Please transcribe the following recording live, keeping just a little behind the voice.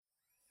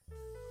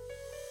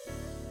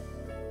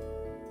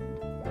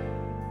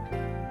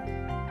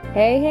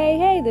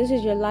Hey, this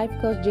is your life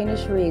coach, Gina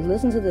Cherie.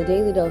 Listen to the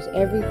Daily Dose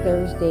every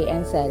Thursday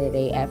and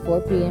Saturday at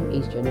 4 p.m.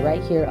 Eastern,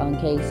 right here on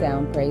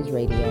K-Sound Praise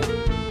Radio.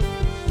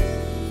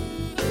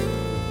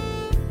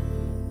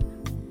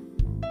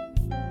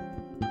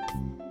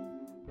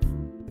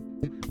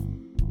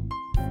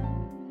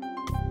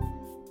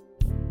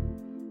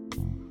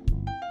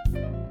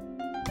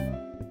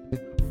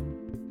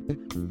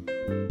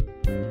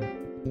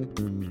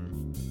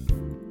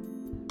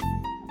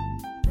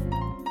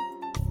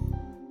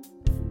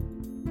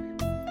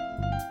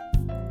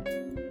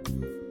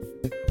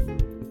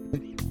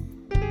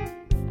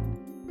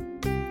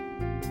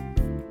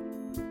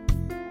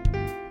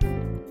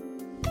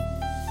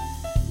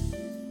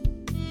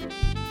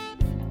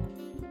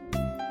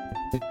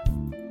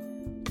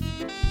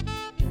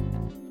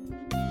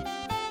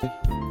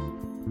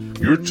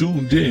 You're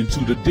tuned in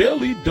to the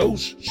Daily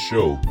Dose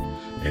Show.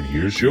 And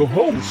here's your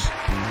host,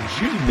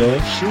 Gina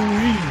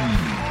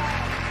Cherie.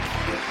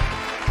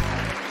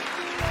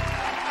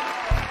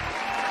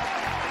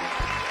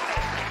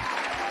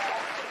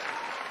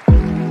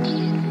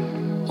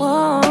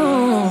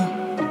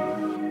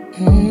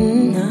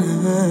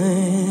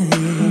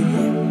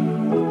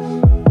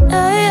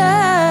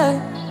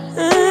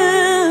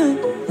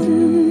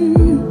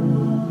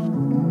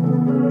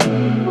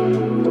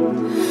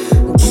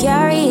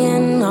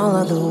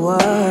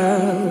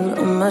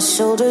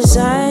 Shoulders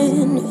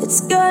and it's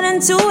getting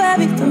too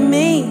heavy for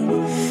me.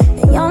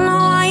 And y'all know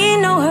I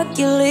ain't no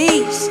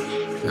Hercules.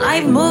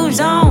 Life moves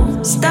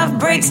on, stuff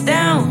breaks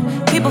down,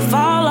 people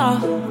fall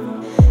off.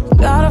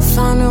 Gotta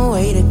find a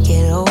way to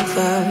get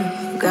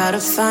over. Gotta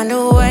find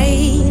a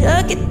way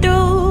to get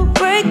through,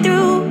 break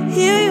through,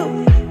 heal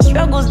you.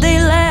 Struggles they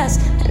last,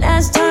 and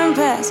as time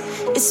pass,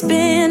 it's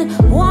been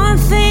one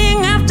thing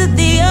after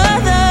the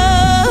other.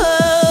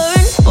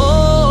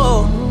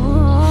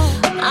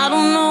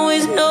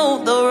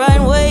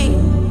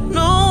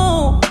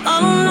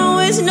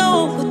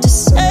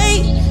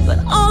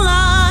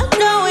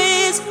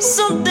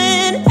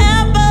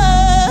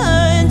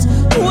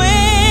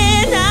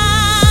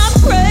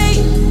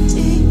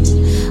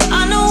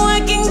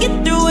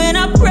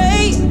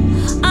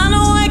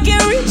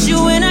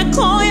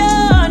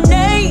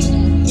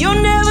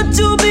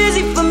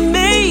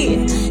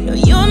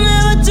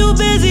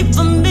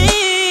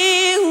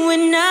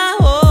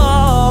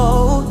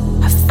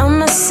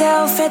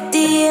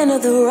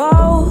 Of the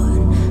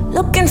road,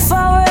 looking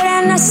forward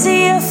and I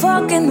see a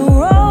fork in the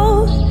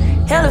road.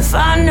 Hell if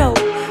I know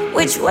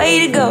which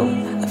way to go.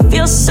 I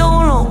feel so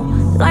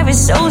alone, life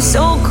is so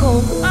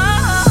cold.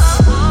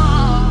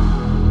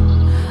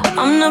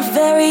 I'm not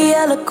very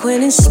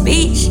eloquent in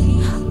speech.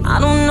 I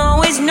don't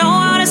always know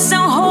how to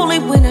sound holy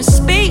when I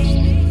speak.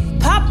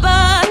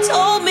 Papa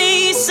told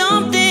me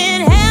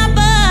something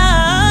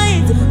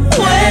happened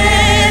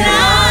when I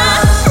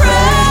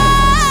pray.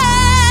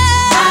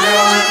 I know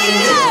I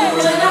can get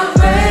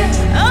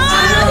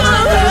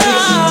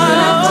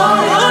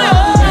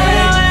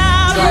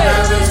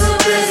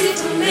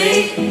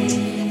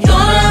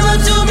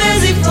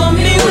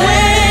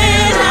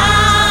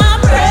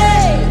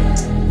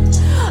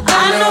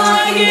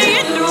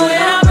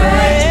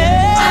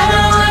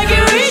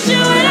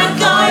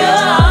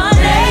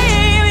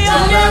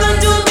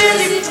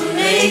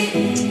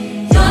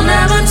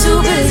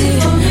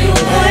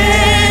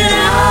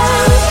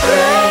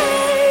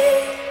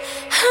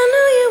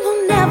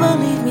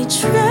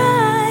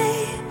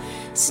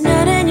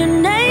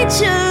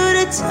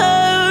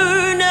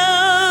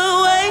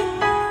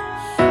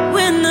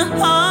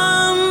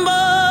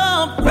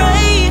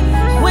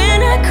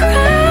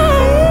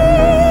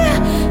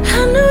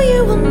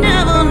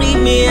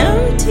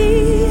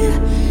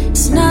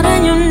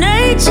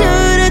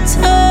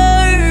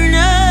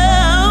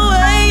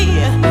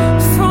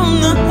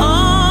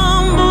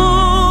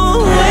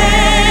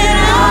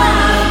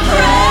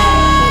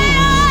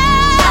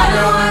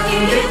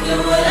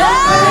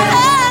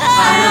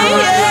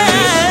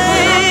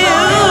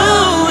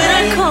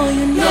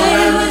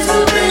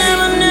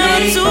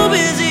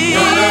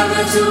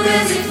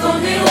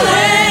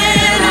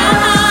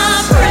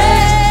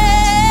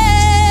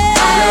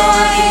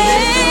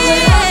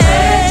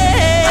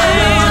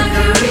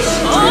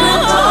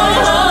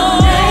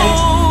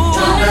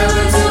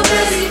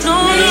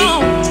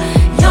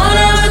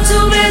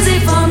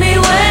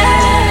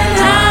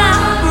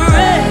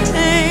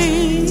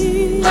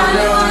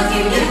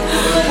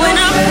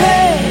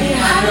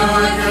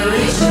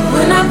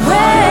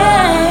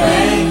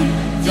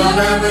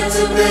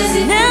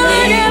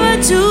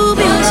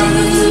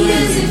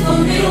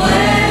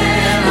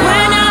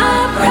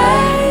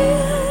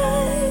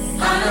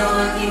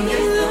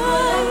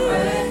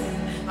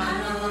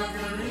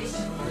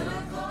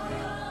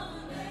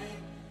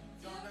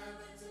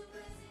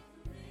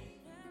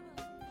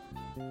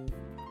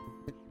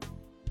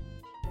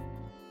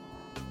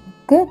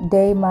Good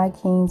day, my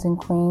kings and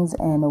queens,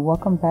 and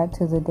welcome back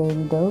to the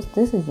Daily Dose.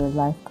 This is your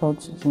life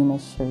coach, Gina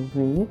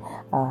Cherie.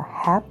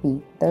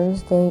 Happy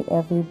Thursday,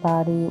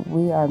 everybody.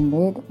 We are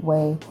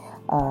midway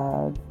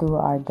through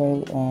our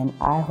day, and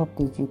I hope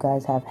that you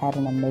guys have had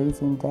an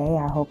amazing day.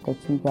 I hope that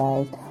you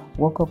guys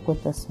woke up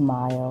with a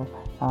smile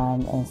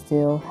and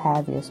still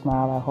have your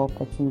smile. I hope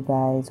that you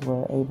guys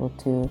were able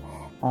to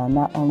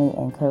not only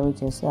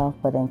encourage yourself,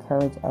 but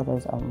encourage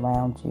others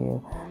around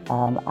you.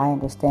 I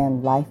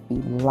understand life be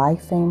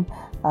lifing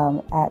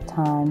at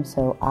times,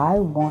 so I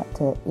want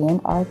to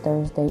end our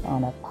Thursday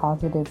on a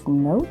positive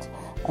note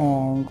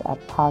and a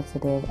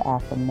positive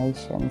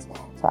affirmations.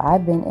 So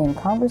I've been in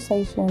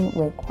conversation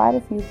with quite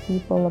a few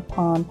people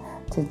upon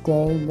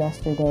today,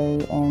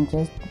 yesterday, and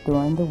just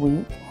during the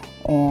week,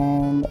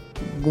 and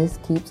this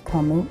keeps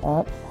coming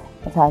up.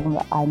 I'm talking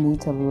about I need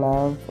to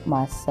love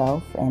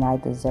myself and I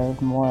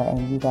deserve more.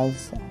 And you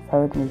guys have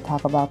heard me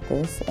talk about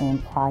this in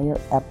prior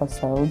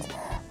episodes,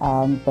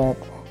 but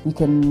you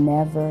can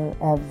never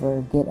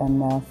ever get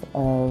enough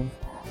of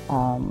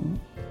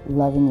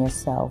loving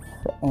yourself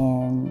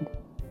and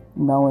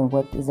knowing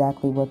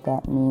exactly what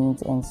that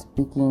means, and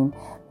speaking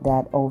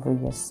that over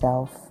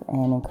yourself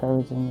and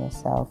encouraging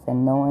yourself,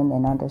 and knowing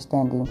and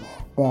understanding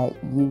that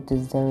you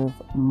deserve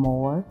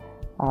more,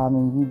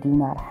 and you do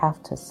not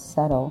have to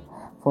settle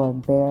for a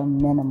bare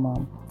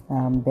minimum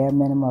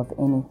of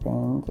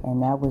anything.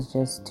 And that was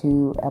just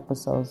 2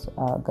 episodes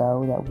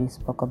ago that we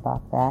spoke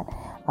about that.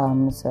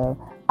 So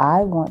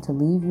I want to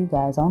leave you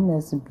guys on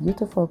this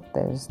beautiful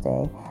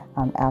Thursday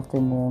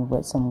afternoon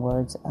with some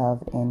words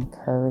of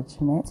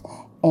encouragement.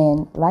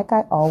 And like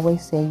I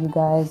always say, you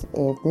guys,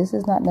 if this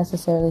is not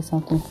necessarily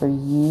something for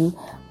you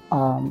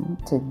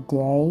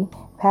today,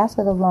 pass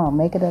it along.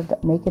 Make it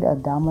a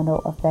domino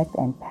effect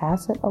and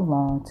pass it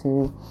along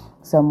to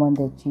someone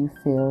that you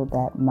feel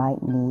that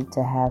might need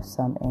to have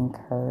some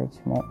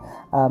encouragement.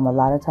 A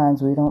lot of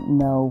times we don't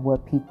know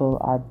what people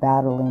are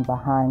battling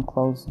behind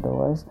closed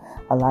doors.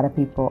 A lot of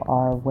people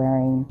are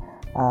wearing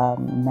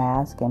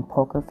masks and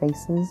poker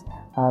faces,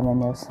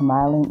 and they're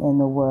smiling in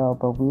the world,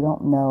 but we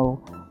don't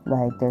know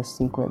like their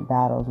secret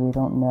battles. We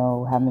don't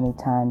know how many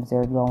times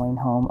they're going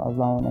home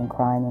alone and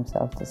crying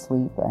themselves to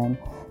sleep and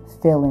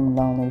feeling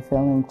lonely,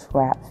 feeling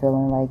trapped,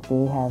 feeling like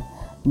they have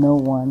no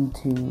one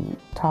to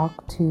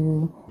talk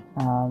to,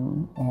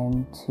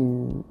 and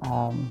to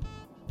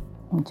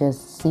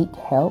just seek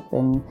help,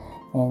 and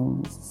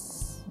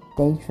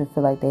they should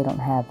feel like they don't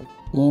have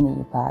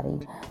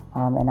anybody.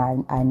 And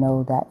I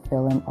know that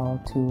feeling all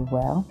too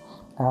well.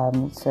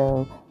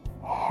 So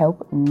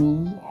help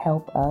me,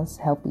 help us,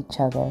 help each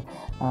other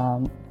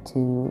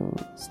to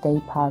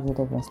stay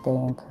positive and stay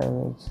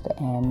encouraged,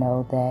 and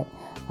know that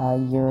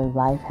your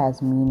life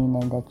has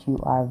meaning and that you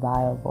are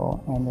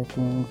valuable, and the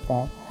things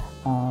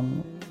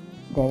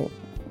that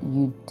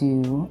you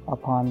do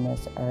upon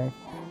this earth.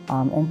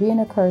 And be an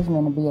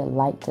encouragement and be a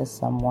light to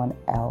someone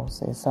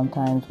else.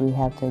 Sometimes we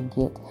have to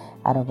get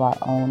out of our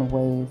own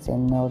ways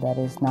and know that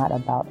it's not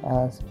about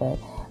us, but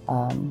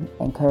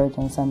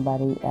encouraging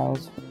somebody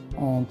else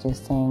and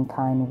just saying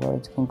kind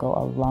words can go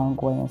a long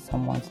way in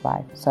someone's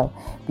life. So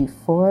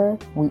before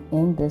we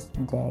end this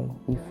day,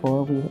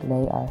 before we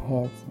lay our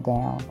heads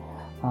down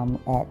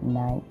at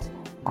night,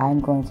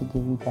 I'm going to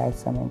give you guys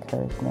some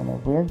encouragement,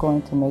 and we're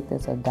going to make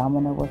this a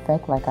domino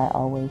effect, like I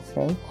always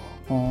say.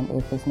 And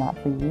if it's not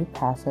for you,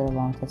 pass it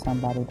along to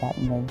somebody that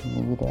may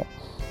need it.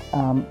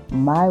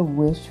 My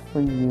wish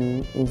for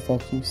you is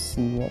that you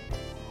see it.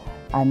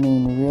 I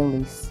mean,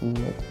 really see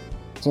it.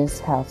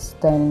 Just how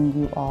stunning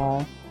you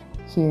are.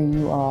 Here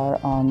you are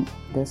on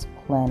this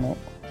planet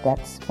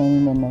that's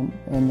spinning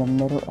in the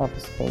middle of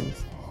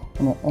space,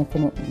 in an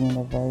infinite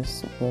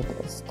universe,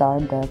 with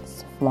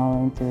stardust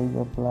flowing through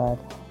your blood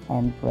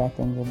and breath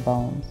in your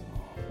bones.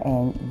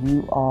 And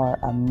you are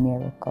a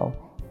miracle.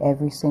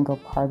 Every single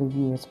part of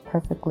you is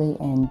perfectly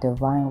and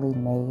divinely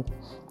made.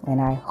 And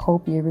I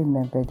hope you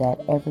remember that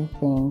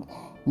everything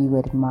you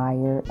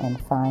admire and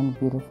find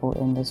beautiful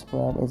in this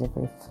world is a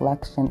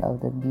reflection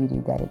of the beauty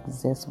that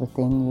exists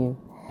within you.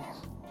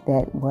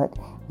 That what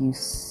you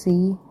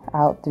see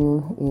out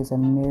through is a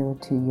mirror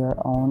to your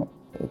own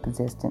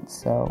existence.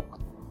 So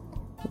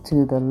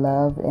to the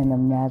love and the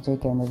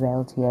magic and the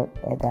reality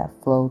that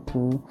flow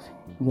through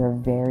your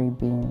very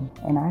being.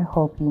 And I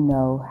hope you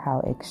know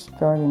how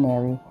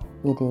extraordinary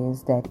it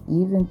is that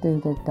even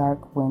through the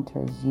dark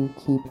winters, you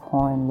keep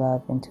pouring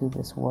love into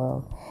this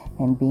world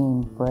and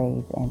being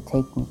brave and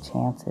taking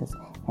chances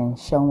and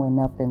showing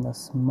up in the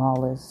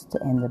smallest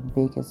and the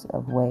biggest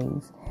of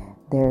ways.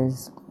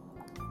 There's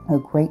a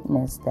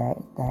greatness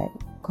that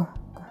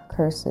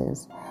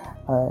curses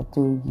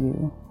through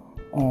you.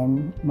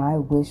 And my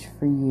wish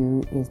for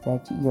you is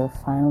that you're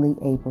finally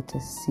able to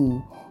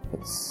see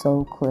it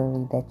so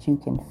clearly that you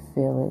can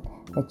feel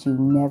it, that you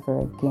never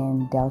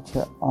again doubt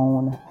your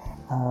own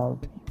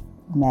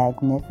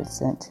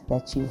magnificence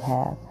that you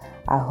have.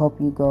 I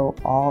hope you go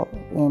all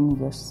in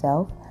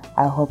yourself.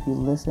 I hope you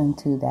listen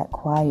to that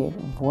quiet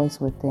voice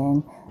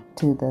within,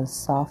 to the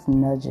soft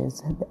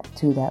nudges,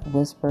 to that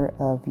whisper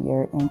of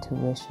your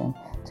intuition,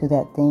 to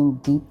that thing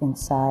deep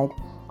inside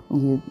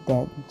you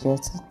that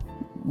just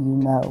you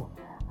know.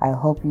 I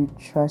hope you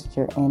trust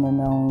your inner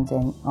knowings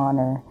and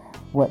honor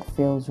what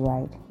feels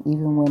right,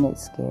 even when it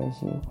scares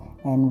you.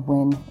 And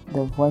when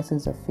the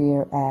voices of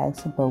fear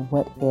ask, but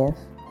what if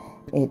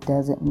it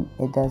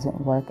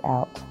doesn't work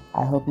out?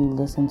 I hope you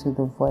listen to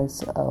the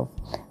voice of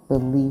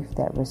belief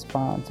that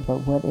responds, but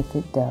what if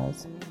it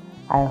does?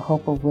 I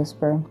hope a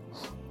whisper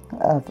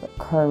of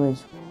courage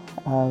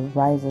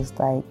rises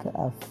like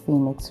a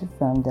phoenix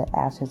from the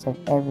ashes of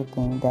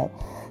everything that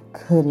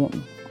couldn't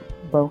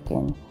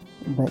broken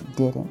but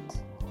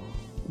didn't.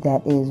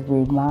 That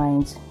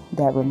reminds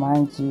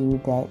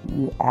you that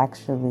you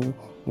actually,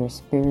 your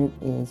spirit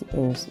is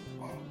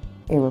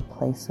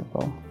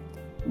irreplaceable.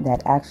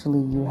 That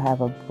actually you have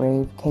a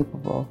brave,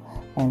 capable,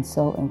 and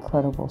so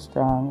incredible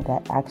strong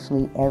that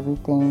actually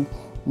everything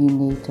you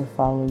need to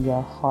follow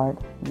your heart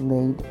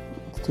laid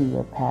to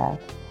your path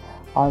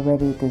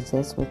already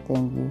exists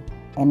within you.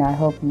 And I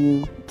hope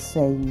you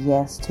say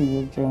yes to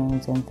your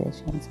dreams and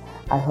visions.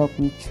 I hope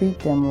you treat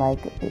them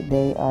like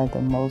they are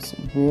the most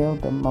real,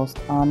 the most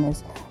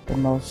honest, the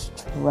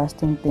most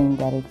trusting thing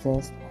that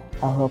exists.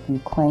 I hope you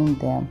claim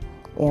them,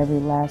 every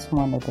last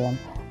one of them,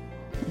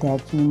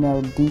 that you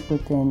know deep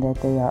within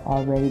that they are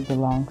already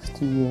belongs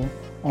to you.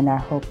 And I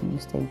hope you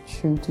stay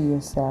true to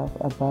yourself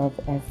above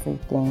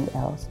everything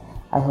else.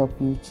 I hope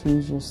you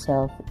choose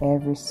yourself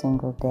every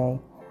single day.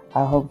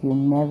 I hope you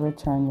never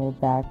turn your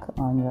back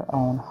on your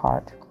own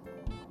heart.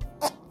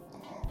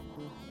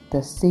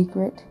 The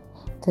secret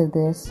to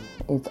this,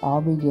 it all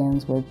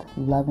begins with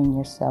loving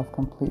yourself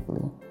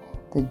completely.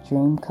 The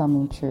dream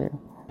coming true.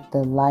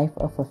 The life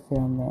of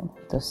fulfillment.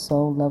 The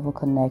soul level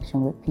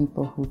connection with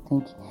people who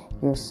think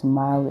your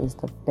smile is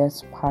the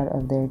best part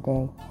of their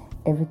day.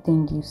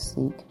 Everything you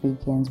seek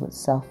begins with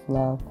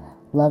self-love.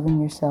 Loving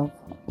yourself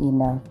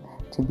enough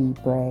to be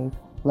brave.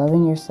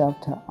 Loving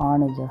yourself to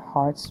honor your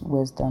heart's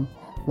wisdom.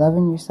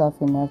 Loving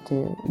yourself enough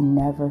to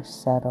never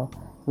settle.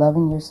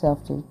 Loving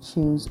yourself to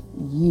choose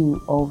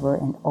you over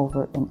and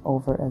over and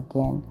over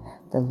again.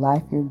 The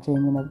life you're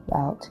dreaming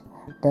about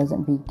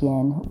doesn't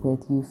begin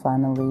with you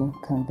finally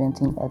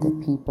convincing other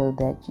people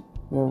that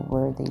you're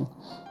worthy,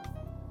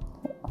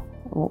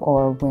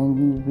 or when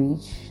you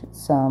reach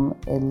some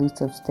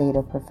elusive state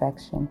of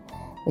perfection.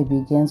 It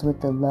begins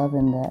with the love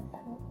and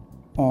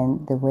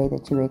the way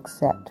that you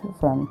accept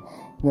from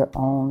your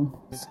own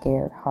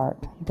scared heart.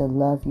 The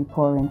love you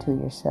pour into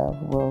yourself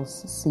will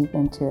seep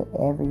into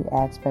every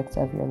aspect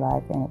of your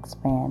life and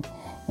expand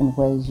in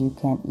ways you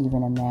can't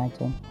even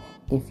imagine.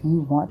 If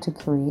you want to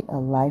create a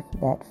life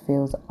that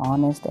feels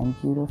honest and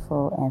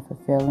beautiful and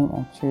fulfilling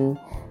and true,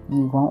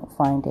 you won't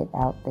find it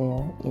out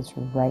there. It's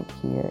right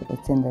here.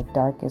 It's in the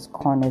darkest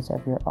corners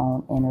of your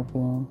own inner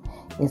being.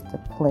 It's the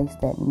place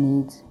that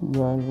needs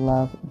your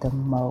love the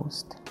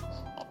most.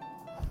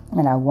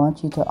 And I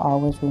want you to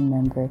always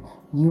remember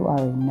you are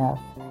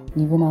enough,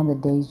 even on the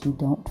days you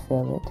don't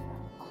feel it.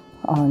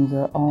 On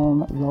your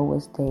own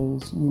lowest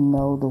days, you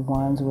know, the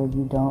ones where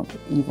you don't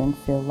even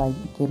feel like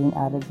getting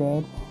out of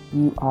bed,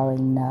 you are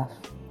enough.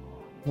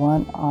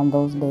 On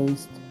those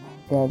days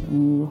that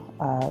you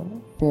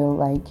feel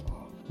like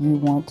you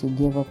want to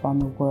give up on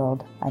the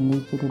world, I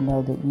need you to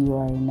know that you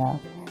are enough.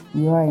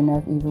 You are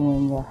enough even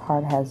when your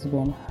heart has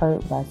been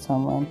hurt by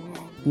someone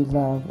you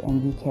love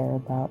and you care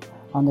about.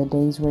 On the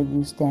days where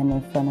you stand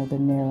in front of the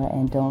mirror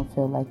and don't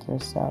feel like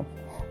yourself,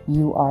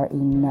 you are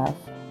enough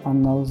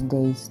on those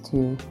days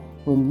too.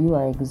 When you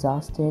are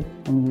exhausted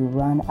and you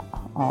run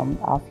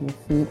off your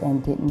feet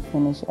and didn't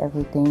finish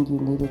everything you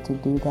needed to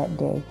do that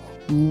day,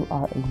 you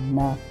are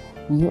enough.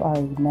 You are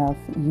enough.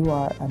 You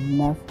are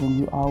enough when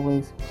you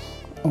always,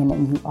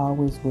 and you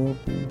always will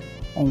be,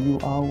 and you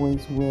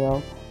always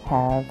will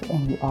have,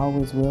 and you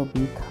always will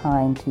be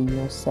kind to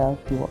yourself.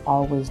 You will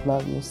always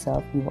love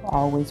yourself. You will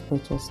always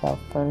put yourself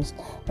first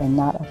and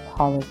not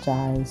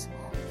apologize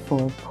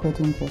for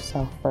putting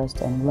yourself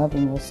first and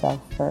loving yourself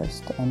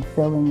first and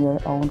filling your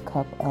own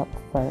cup up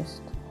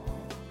first.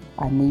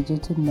 I need you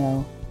to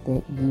know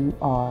that you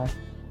are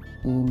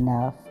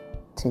enough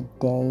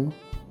today,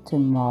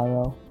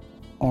 tomorrow,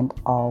 and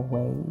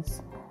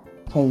always.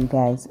 Okay, you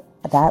guys,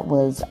 that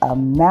was a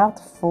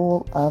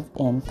mouthful of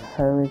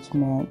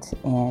encouragement,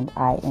 and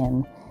I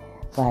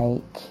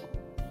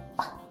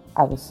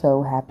was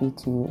so happy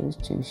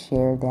to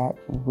share that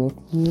with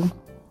you,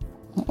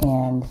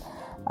 and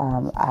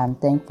I'm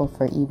thankful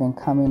for even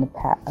coming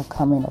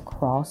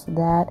across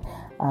that.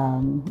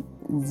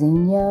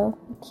 Xenia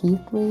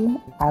Keithley,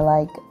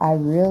 I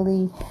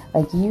really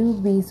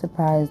you'd be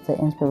surprised the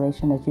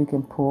inspiration that you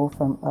can pull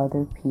from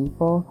other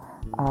people,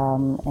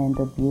 and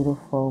the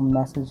beautiful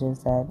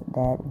messages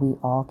that we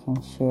all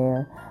can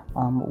share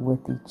with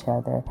each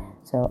other.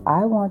 So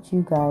I want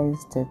you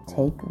guys to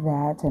take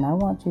that, and I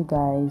want you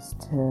guys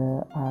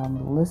to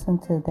listen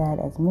to that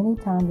as many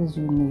times as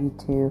you need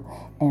to,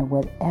 and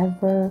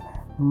whatever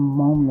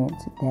moment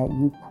that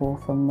you pull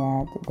from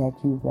that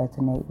you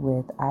resonate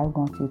with, I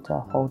want you to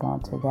hold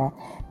on to that.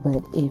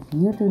 But if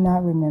you do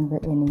not remember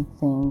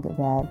anything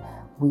that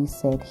we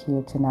said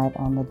here tonight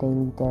on the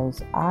Daily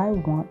Dose, I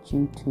want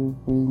you to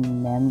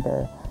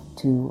remember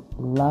to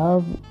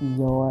love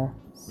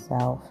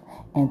yourself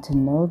and to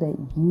know that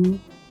you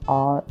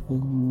are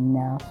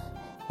enough,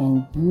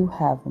 and you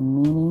have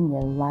meaning.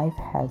 Your life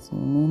has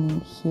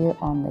meaning here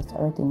on this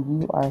earth,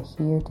 and you are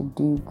here to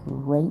do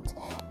great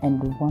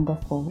and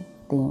wonderful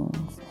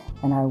things.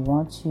 And I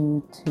want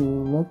you to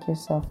look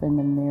yourself in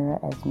the mirror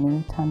as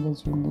many times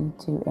as you need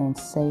to and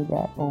say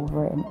that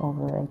over and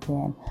over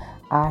again.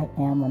 I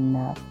am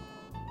enough.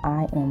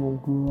 I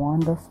am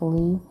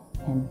wonderfully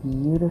and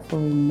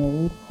beautifully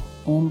made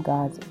in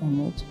God's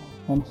image,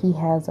 and He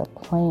has a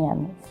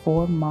plan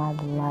for my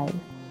life,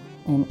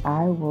 and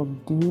I will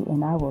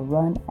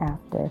run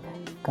after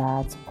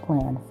God's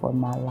plan for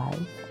my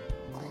life.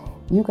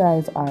 You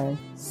guys are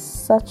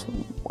such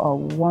a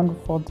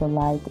wonderful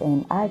delight,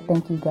 and I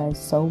thank you guys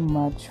so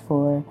much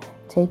for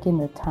taking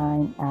the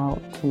time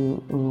out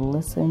to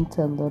listen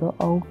to little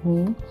old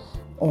me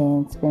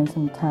and spend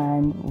some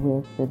time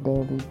with the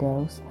Daily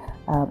Dose.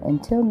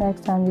 Until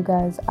next time, you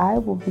guys, I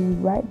will be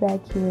right back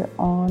here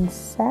on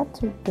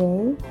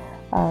Saturday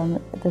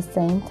at the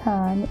same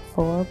time,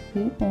 4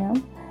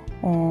 p.m.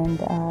 And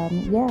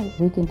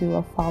we can do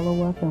a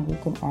follow-up and we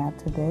can add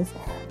to this.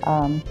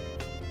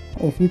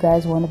 If you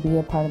guys want to be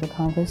a part of the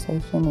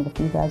conversation, and if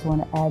you guys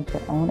want to add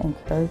your own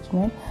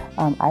encouragement,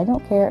 I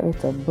don't care if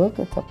it's a book,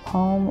 it's a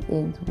poem,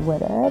 it's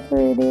whatever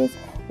it is.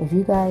 If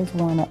you guys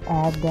want to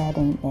add that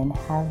and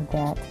have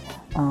that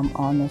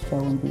on the show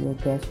and be a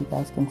guest, you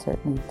guys can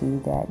certainly do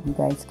that. You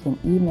guys can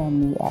email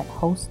me at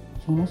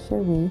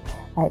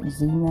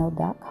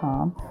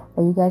hostginacherie@gmail.com,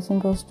 or you guys can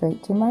go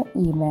straight to my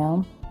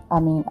email.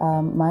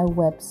 My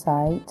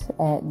website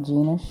at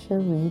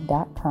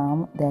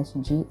ginacherie.com. That's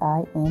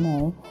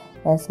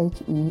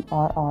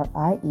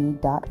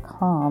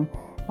GINASHERRIE.com.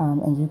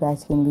 And you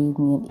guys can leave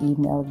me an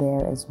email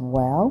there as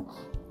well.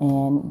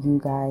 And you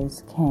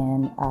guys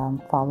can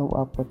follow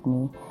up with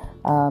me.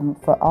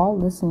 For all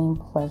listening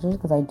pleasures,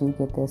 because I do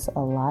get this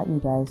a lot, you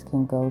guys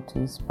can go to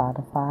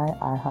Spotify,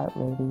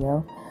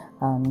 iHeartRadio,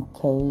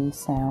 K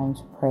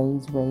Sounds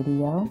Praise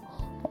Radio,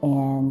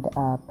 and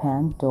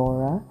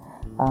Pandora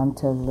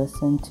to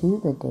listen to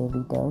the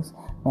Daily Dose.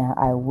 Now,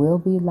 I will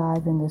be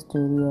live in the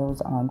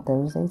studios on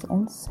Thursdays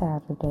and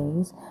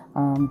Saturdays,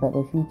 but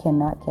if you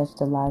cannot catch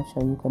the live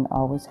show, you can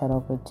always head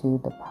over to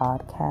the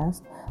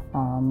podcast,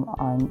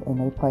 and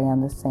they play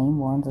on the same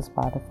ones, the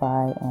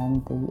Spotify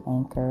and the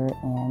Anchor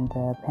and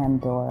the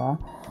Pandora,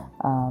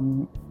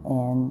 and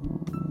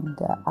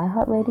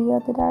iHeartRadio.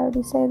 Did I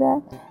already say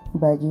that?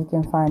 But you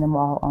can find them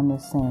all on the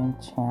same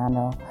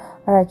channel.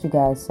 All right, you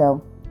guys,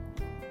 so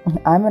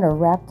I'm going to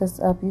wrap this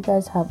up. You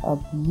guys have a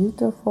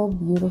beautiful,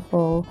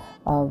 beautiful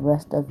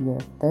rest of your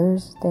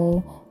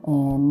Thursday,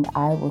 and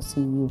I will see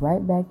you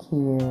right back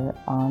here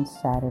on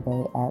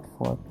Saturday at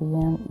 4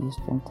 p.m.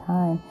 Eastern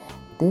Time.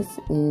 This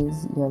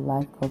is your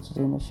life coach,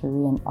 Gina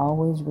Cherie, and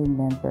always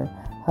remember,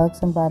 hug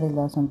somebody,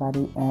 love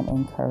somebody, and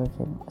encourage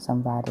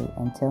somebody.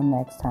 Until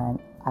next time,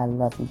 I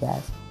love you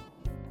guys.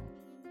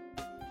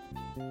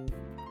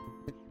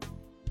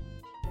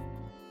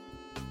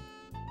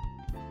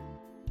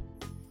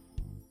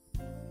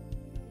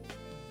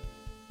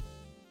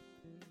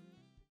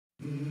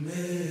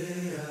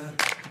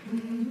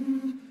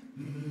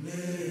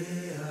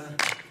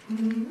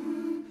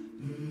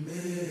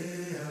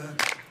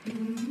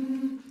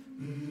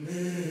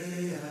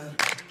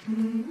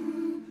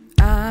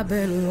 I've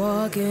been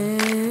walking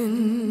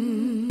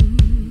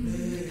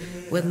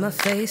with my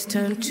face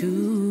turned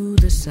to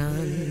the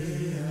sun.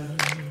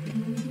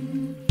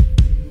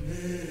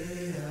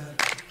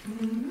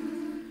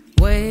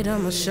 Weight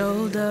on my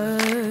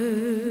shoulders,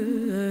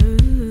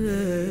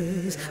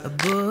 a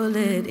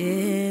bullet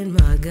in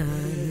my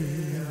gun.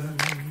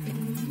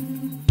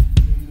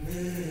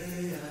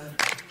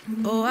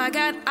 Oh, I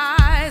got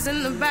eyes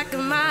in the back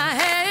of my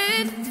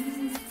head,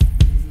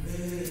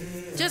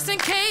 just in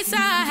case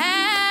I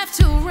have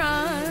to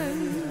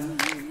run.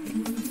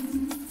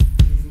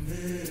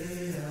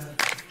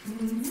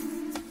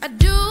 I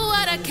do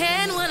what I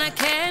can when I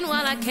can,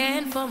 while I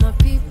can for my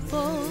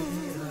people.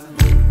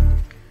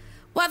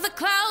 While the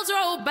clouds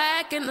roll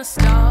back and the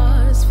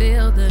stars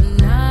fill the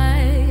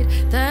night,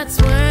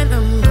 that's when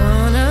I'm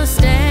gonna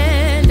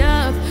stand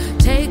up,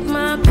 take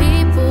my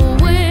people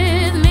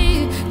with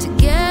me.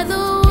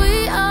 Together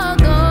we are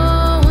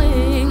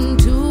going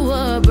to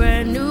a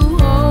brand new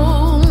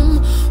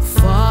home,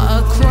 far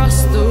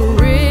across the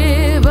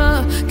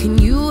river. Can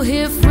you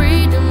hear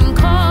freedom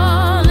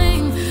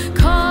calling,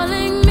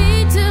 calling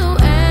me to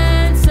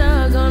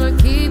answer? Gonna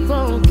keep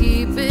on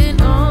keeping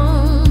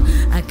on.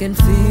 I can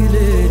feel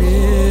it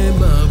in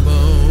my bones.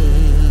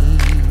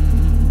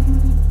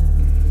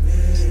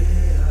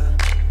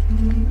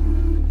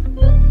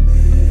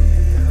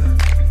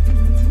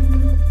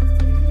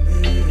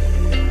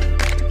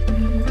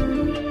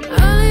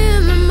 Early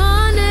in the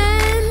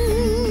morning,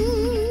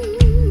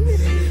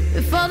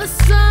 before the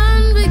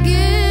sun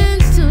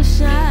begins to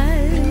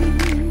shine,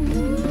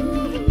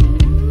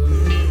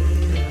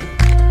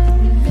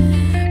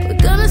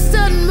 we're gonna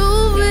start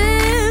moving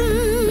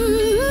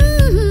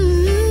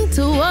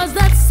towards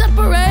that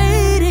separation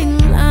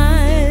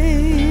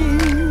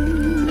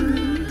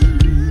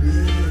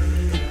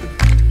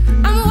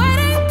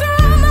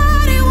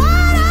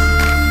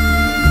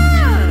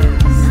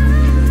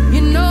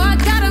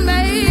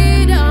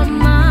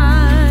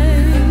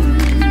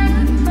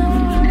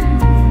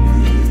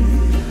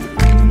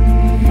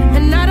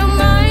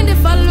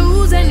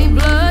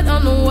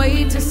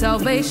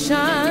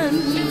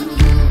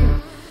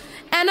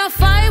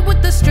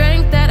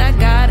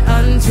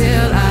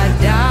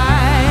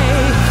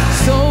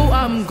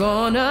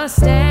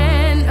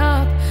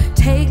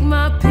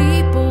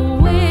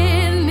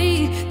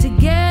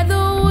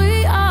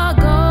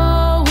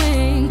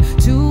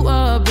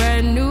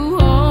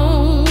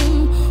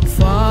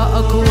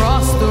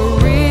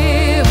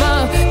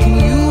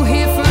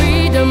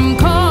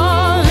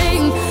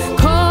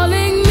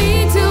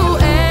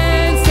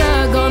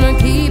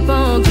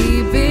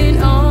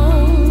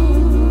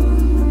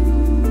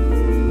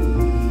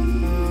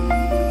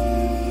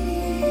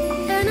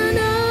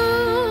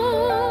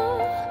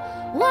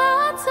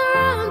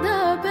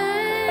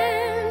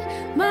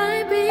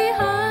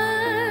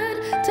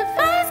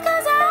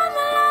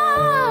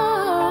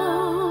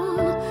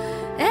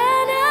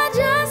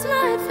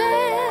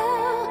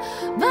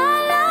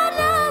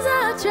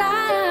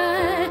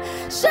try.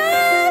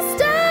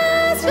 Just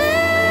as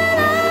fill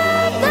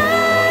up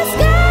the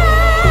sky.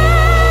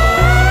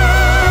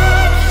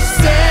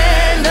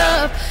 Stand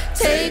up,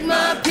 take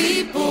my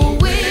people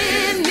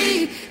with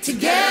me.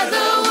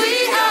 Together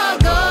we are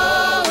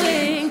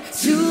going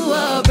to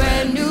a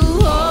brand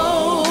new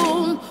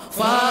home.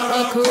 Far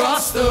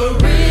across the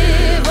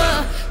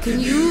river, can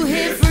you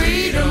hear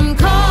freedom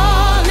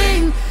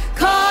calling?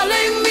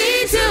 Calling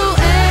me to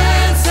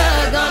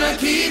answer. Gonna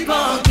keep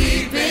on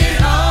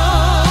keeping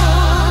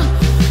on.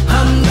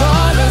 I'm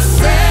gonna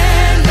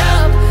stand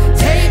up,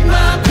 take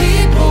my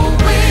people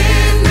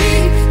with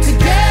me.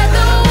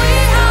 Together we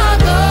are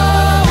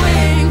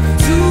going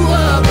to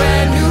a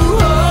brand new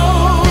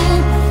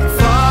home.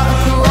 Far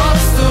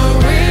across the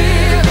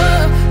river,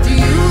 do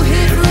you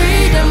hear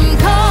freedom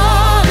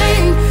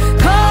calling?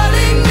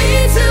 Calling me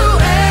to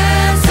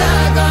answer.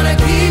 Gonna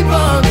keep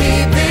on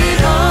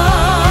keeping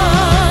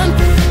on.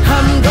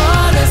 I'm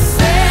gonna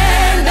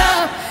stand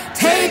up,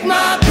 take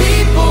my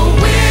people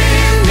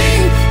with me.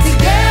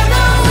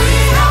 Together we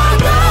are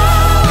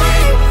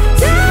going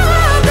to a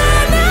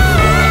brand new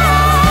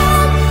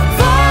home.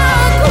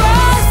 Far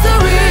across the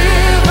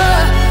river,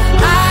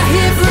 I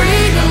hear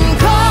freedom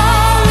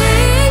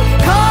calling,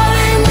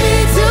 calling me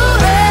to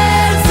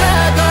answer.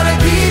 Gonna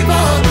keep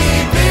on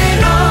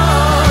keeping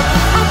on.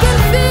 I can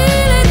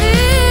feel it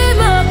in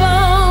my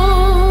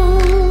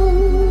bones.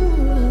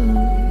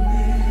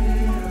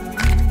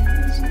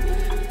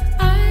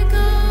 I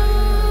go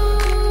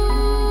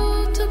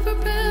to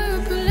prepare a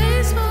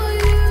place for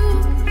you.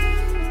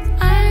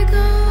 I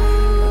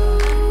go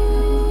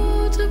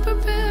to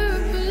prepare a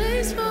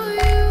place for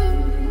you.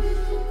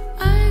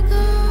 I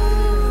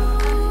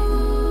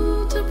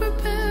go to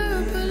prepare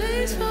a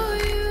place for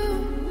you.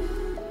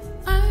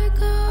 I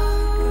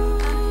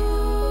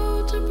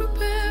go to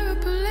prepare a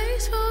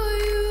place for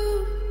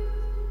you.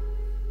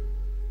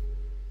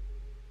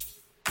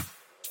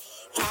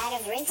 Tired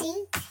of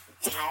renting?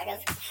 Tired of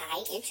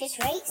high interest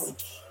rates?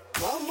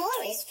 Mo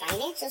Morris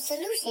Financial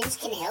Solutions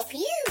can help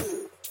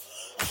you.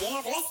 If you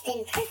have less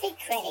than perfect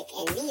credit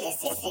and need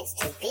assistance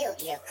to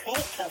build your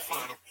credit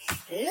profile,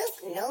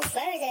 look no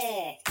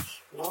further.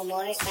 Mo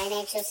Morris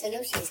Financial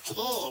Solutions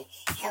can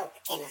help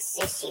and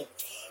assist you.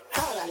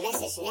 Call or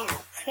message now,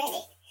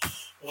 credit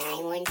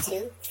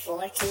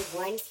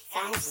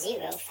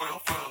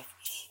 912-421-5055.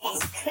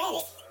 That's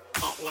credit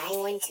at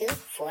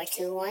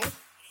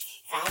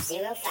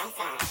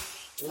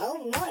 912-421-5055. Mo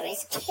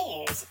Morris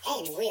cares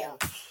and will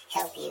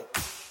help you.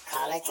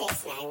 Call or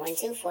text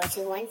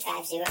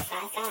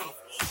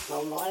 912-421-5055.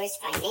 Mo Morris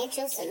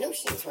Financial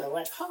Solutions will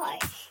work hard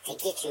to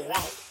get you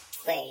right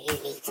where you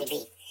need to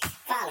be.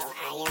 Follow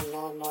I Am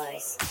Mo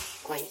Morris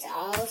on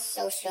all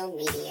social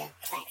media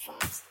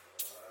platforms.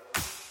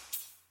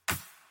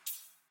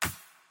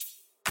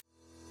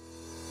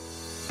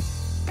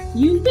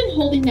 You've been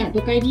holding that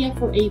book idea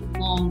for a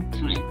long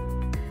time,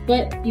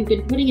 but you've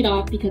been putting it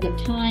off because of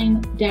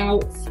time,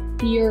 doubts,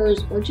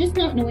 fears, or just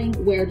not knowing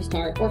where to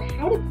start or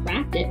how to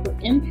craft it for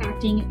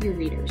impacting your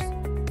readers.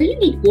 Your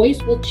unique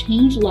voice will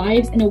change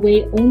lives in a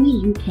way only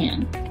you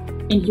can,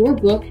 and your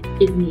book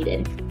is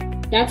needed.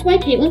 That's why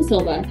Caitlin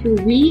Silva, through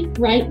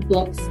Rewrite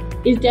Books,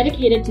 is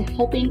dedicated to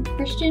helping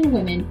Christian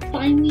women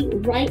finally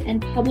write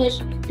and publish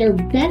their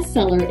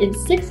bestseller in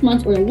 6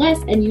 months or less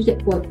and use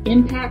it for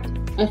impact,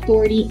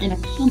 authority, and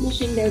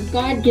accomplishing their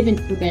God-given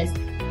purpose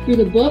through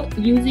the book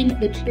Using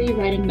the Tree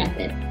Writing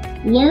Method.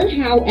 Learn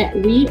how at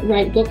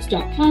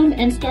rewritebooks.com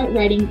and start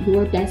writing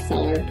your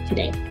bestseller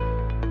today.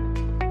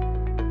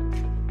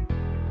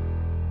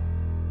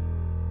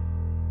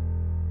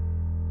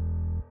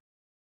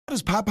 How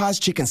does Popeye's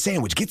chicken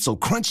sandwich get so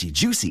crunchy,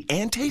 juicy,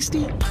 and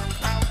tasty?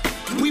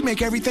 We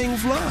make everything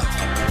with love.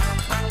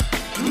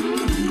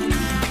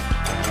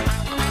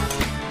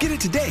 Get it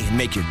today and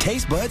make your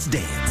taste buds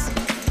dance.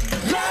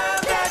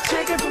 Love that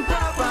chicken from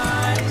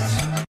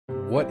Popeyes.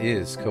 What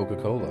is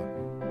Coca-Cola?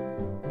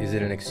 Is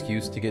it an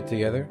excuse to get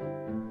together?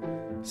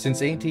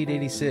 Since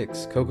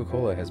 1886,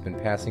 Coca-Cola has been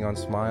passing on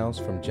smiles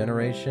from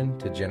generation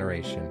to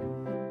generation.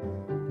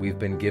 We've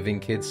been giving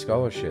kids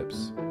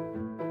scholarships,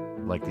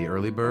 like the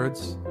early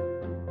birds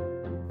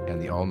and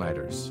the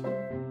all-nighters.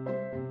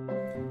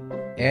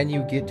 And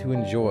you get to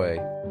enjoy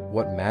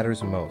what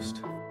matters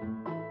most.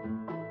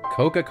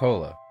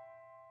 Coca-Cola.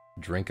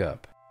 Drink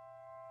up.